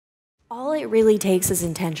All it really takes is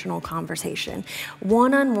intentional conversation.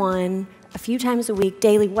 One-on-one, a few times a week,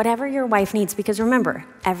 daily, whatever your wife needs, because remember,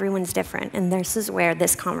 everyone's different, and this is where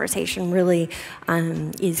this conversation really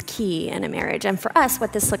is key in a marriage. And for us,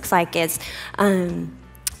 what this looks like is when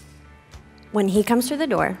he comes through the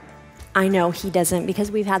door, I know he doesn't,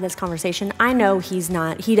 because we've had this conversation, I know he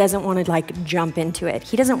doesn't want to like jump into it.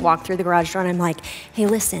 He doesn't walk through the garage door and I'm like, hey,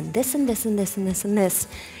 listen, this and this and this and this and this.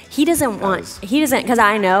 He doesn't, because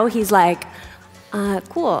I know he's like,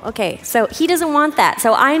 cool, okay. So he doesn't want that.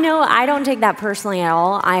 So I know I don't take that personally at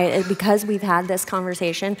all. Because we've had this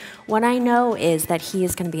conversation, what I know is that he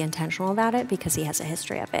is going to be intentional about it because he has a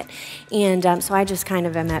history of it. And so I just kind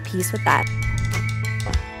of am at peace with that.